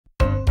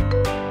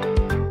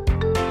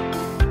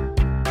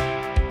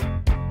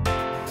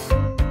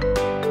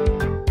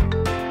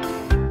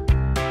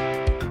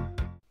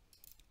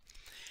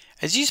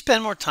As you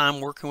spend more time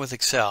working with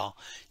Excel,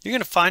 you're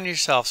going to find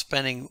yourself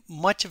spending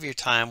much of your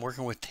time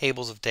working with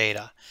tables of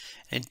data.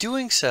 In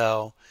doing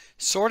so,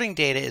 sorting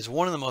data is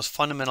one of the most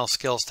fundamental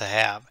skills to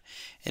have.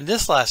 In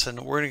this lesson,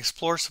 we're going to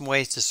explore some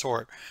ways to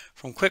sort,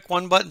 from quick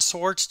one-button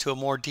sorts to a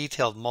more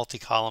detailed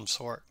multi-column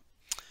sort.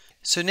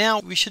 So now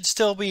we should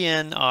still be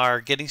in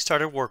our Getting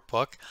Started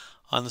workbook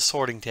on the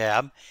Sorting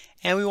tab,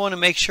 and we want to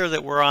make sure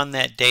that we're on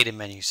that Data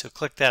menu, so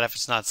click that if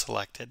it's not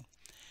selected.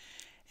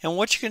 And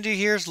what you can do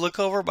here is look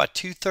over about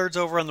 2/3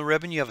 over on the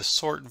ribbon. You have a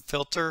sort and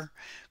filter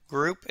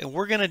group, and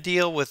we're going to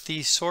deal with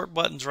these sort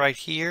buttons right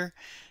here,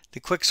 the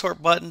quick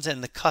sort buttons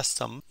and the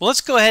custom. Well,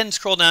 let's go ahead and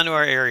scroll down to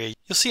our area.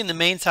 You'll see in the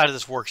main side of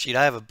this worksheet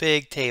I have a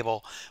big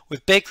table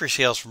with bakery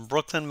sales from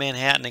Brooklyn,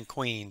 Manhattan, and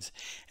Queens.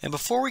 And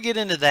before we get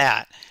into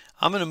that,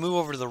 I'm going to move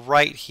over to the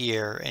right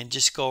here and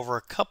just go over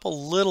a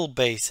couple little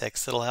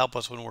basics that'll help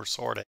us when we're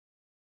sorting.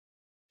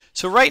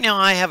 So right now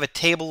I have a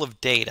table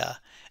of data.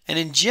 And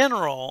in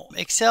general,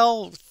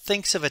 Excel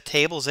thinks of a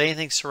table as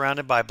anything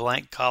surrounded by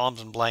blank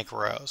columns and blank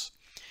rows.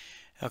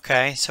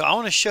 Okay, so I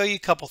want to show you a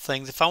couple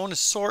things. If I want to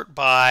sort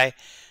by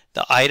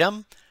the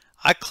item,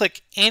 I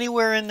click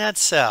anywhere in that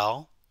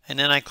cell, and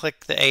then I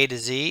click the A to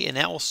Z, and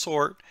that will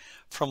sort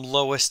from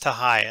lowest to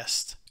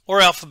highest,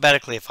 or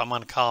alphabetically if I'm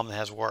on a column that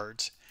has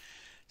words.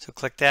 So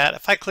click that.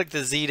 If I click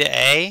the Z to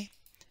A,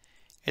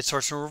 it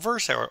sorts in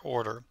reverse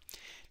order.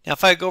 Now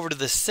if I go over to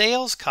the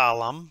sales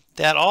column,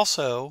 that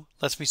also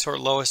lets me sort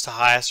lowest to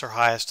highest or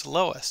highest to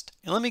lowest.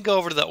 And let me go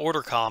over to the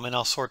order column and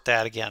I'll sort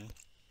that again.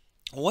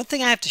 One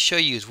thing I have to show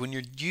you is when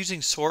you're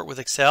using sort with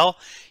Excel,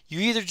 you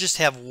either just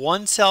have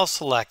one cell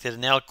selected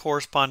and that'll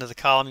correspond to the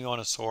column you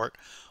want to sort,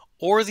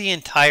 or the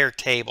entire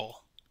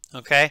table.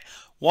 Okay?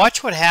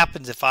 Watch what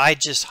happens if I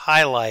just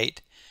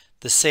highlight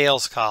the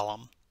sales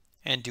column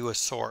and do a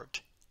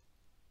sort.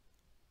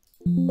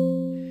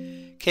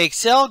 Okay,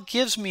 Excel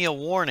gives me a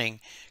warning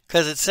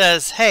because it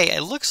says, hey,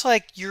 it looks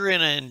like you're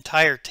in an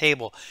entire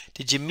table.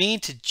 Did you mean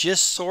to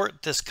just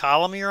sort this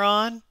column you're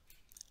on?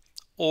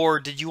 Or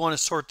did you want to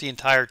sort the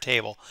entire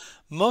table?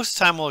 Most of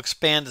the time we'll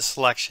expand the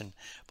selection.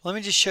 But let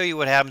me just show you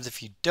what happens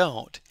if you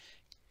don't.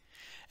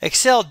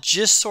 Excel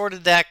just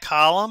sorted that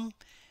column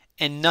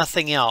and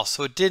nothing else.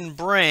 So it didn't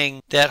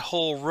bring that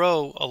whole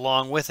row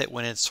along with it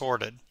when it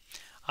sorted.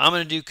 I'm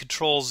going to do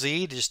Control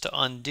Z just to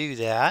undo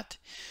that.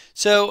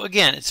 So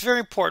again, it's very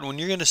important when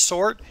you're going to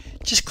sort,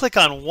 just click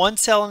on one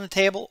cell in the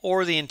table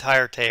or the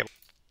entire table.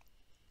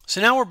 So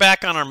now we're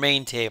back on our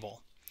main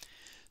table.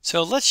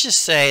 So let's just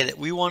say that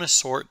we want to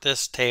sort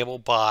this table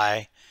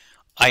by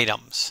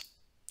items.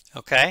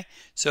 Okay,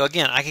 so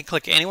again, I can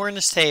click anywhere in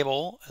this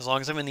table as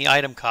long as I'm in the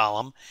item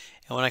column,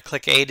 and when I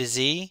click A to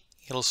Z,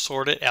 it'll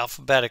sort it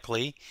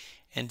alphabetically,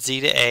 and Z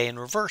to A in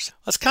reverse.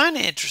 That's kind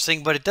of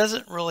interesting, but it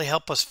doesn't really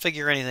help us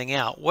figure anything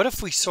out. What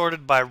if we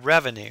sorted by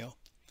revenue?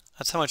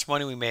 That's how much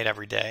money we made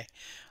every day.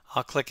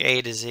 I'll click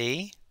A to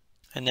Z,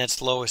 and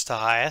that's lowest to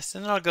highest,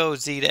 and then I'll go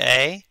Z to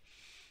A.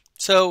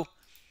 So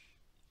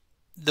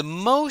the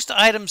most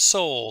items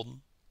sold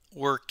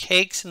were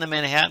cakes in the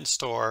Manhattan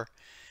store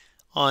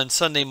on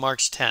Sunday,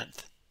 March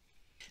 10th.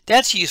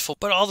 That's useful,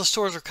 but all the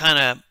stores are kind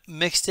of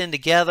mixed in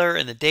together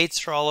and the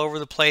dates are all over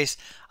the place.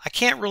 I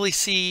can't really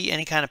see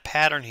any kind of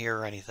pattern here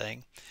or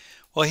anything.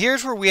 Well,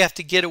 here's where we have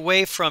to get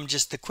away from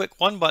just the quick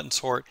one-button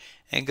sort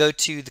and go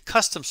to the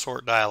custom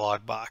sort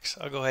dialog box.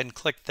 I'll go ahead and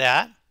click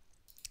that.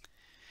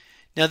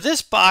 Now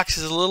this box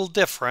is a little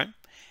different,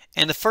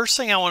 and the first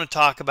thing I want to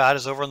talk about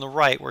is over on the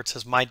right where it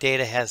says My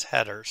Data Has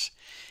Headers.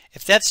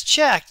 If that's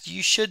checked,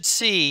 you should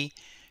see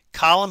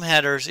column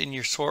headers in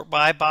your sort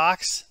by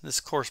box. This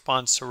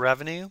corresponds to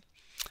revenue.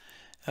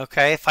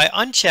 Okay, if I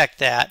uncheck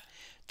that,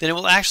 then it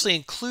will actually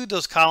include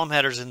those column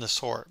headers in the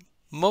sort.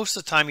 Most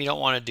of the time you don't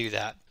want to do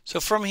that. So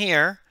from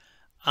here,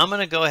 I'm going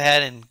to go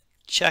ahead and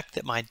check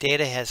that my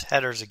data has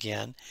headers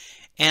again,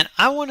 and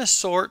I want to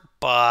sort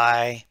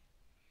by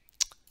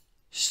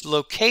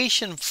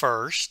location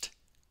first,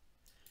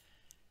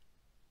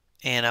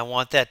 and I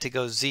want that to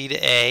go Z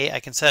to A.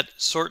 I can set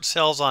sort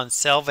cells on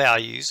cell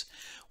values.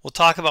 We'll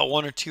talk about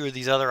one or two of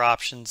these other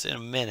options in a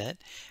minute,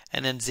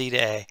 and then Z to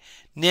A.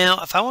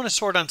 Now if I want to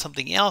sort on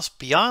something else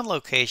beyond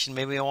location,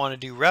 maybe I want to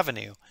do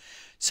revenue.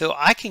 So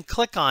I can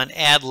click on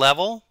Add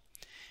Level,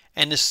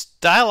 and this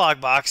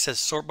dialog box says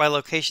sort by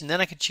location. Then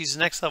I can choose the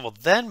next level,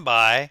 then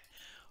by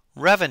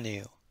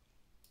revenue.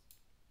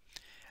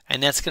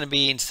 And that's going to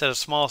be, instead of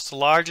smallest to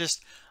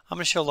largest, I'm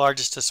going to show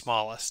largest to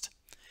smallest.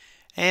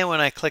 And when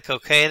I click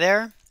OK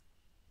there,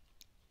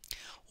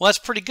 well, that's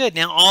pretty good.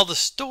 Now all the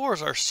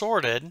stores are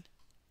sorted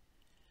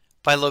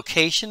by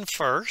location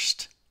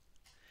first,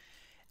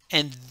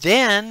 and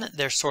then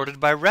they're sorted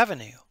by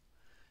revenue.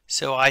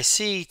 So I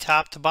see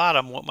top to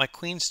bottom what my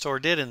Queens store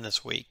did in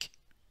this week.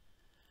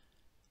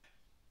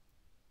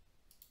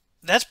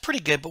 That's pretty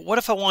good, but what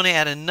if I want to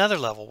add another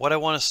level? What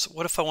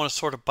if I want to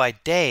sort it by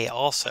day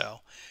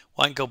also?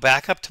 Well, I can go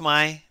back up to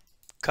my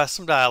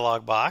custom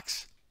dialog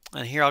box,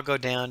 and here I'll go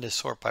down to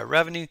sort by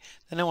revenue.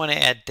 Then I want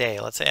to add day.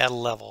 Let's add a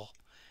level,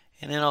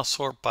 and then I'll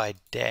sort by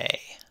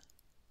day.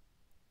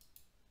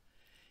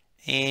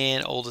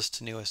 and oldest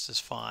to newest is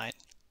fine.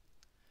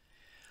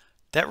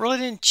 That really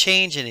didn't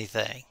change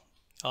anything.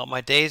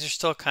 My days are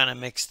still kind of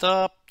mixed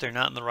up. They're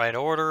not in the right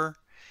order.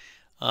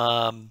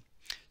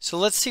 So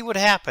let's see what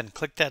happened.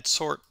 Click that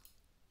sort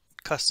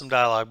custom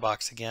dialog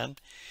box again.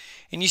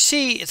 And you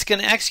see it's going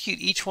to execute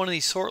each one of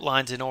these sort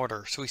lines in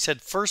order. So we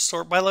said first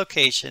sort by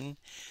location,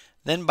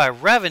 then by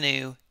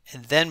revenue,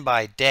 and then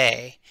by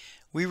day.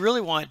 We really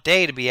want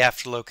day to be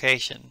after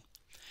location.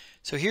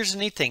 So here's the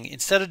neat thing.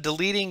 Instead of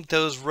deleting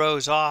those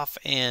rows off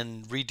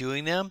and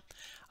redoing them,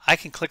 I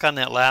can click on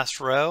that last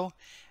row,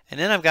 and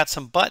then I've got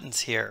some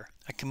buttons here.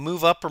 I can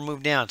move up or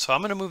move down. So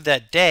I'm going to move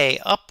that day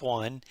up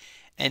one,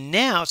 and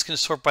now it's going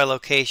to sort by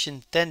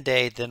location, then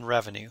day, then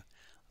revenue.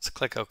 Let's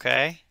click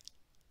OK.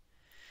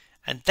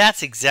 And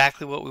that's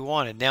exactly what we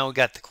wanted. Now we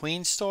got the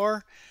Queen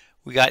store,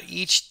 we got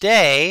each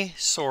day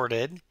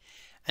sorted,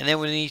 and then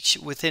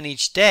within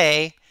each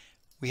day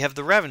we have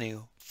the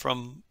revenue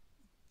from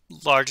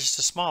largest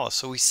to smallest.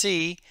 So we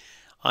see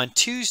on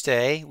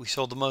Tuesday we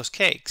sold the most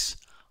cakes.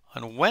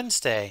 On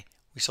Wednesday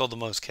we sold the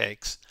most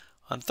cakes.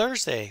 On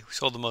Thursday we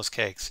sold the most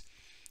cakes.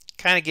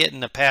 Kind of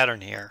getting a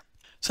pattern here.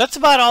 So that's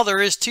about all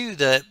there is to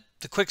the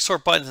quick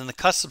sort buttons and the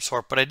custom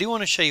sort, but I do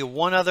want to show you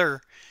one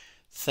other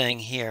thing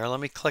here. Let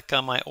me click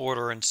on my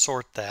order and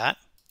sort that.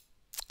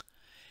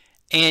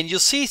 And you'll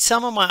see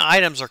some of my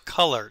items are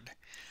colored.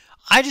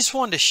 I just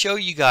wanted to show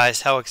you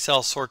guys how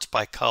Excel sorts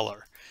by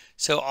color.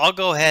 So I'll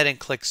go ahead and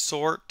click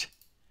sort.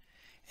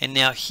 And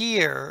now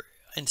here,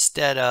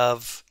 instead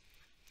of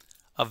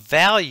a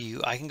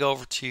value, I can go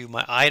over to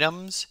my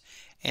items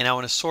and I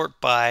want to sort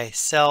by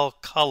cell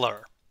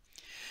color.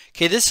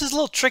 Okay, this is a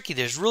little tricky.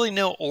 There's really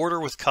no order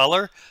with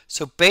color.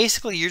 So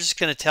basically you're just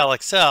going to tell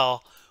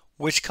Excel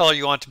which color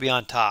you want to be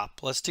on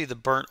top. Let's do the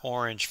burnt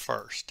orange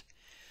first.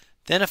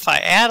 Then if I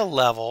add a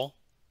level,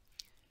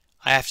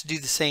 I have to do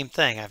the same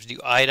thing. I have to do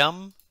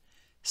item,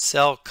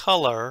 cell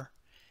color,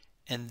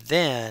 and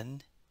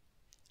then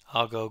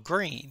I'll go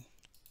green.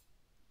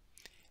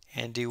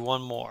 And do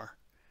one more.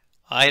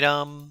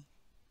 Item,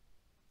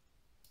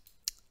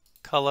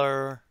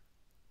 color,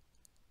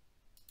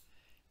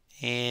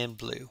 and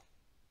blue.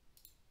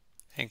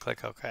 And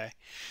click OK.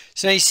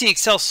 So now you see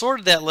Excel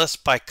sorted that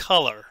list by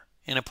color,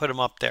 and I put them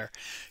up there.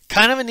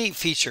 Kind of a neat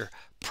feature.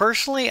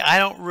 Personally, I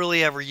don't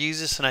really ever use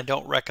this, and I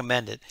don't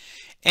recommend it.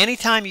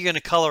 Anytime you're going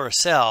to color a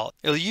cell,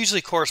 it'll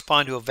usually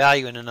correspond to a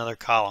value in another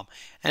column,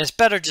 and it's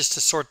better just to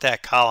sort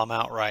that column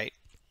outright.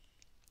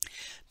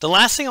 The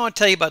last thing I want to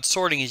tell you about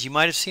sorting is you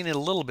might have seen it a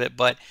little bit,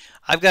 but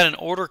I've got an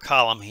order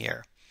column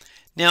here.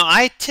 Now,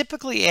 I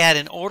typically add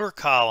an order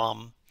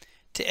column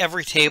to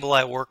every table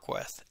I work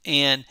with,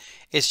 and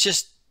it's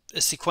just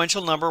a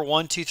sequential number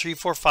 1, 2, 3,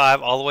 4,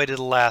 5 all the way to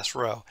the last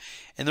row.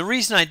 And the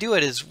reason I do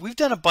it is we've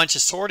done a bunch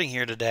of sorting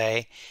here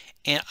today,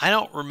 and I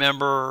don't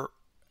remember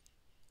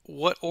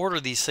what order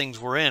these things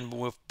were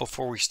in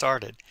before we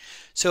started.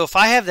 So if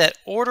I have that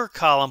order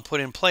column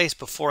put in place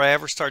before I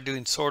ever start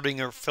doing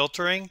sorting or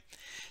filtering,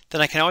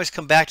 then I can always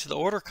come back to the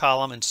order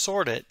column and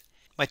sort it.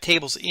 My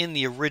table's in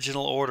the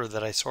original order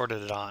that I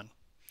sorted it on.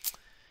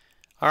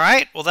 All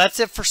right, well that's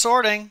it for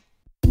sorting.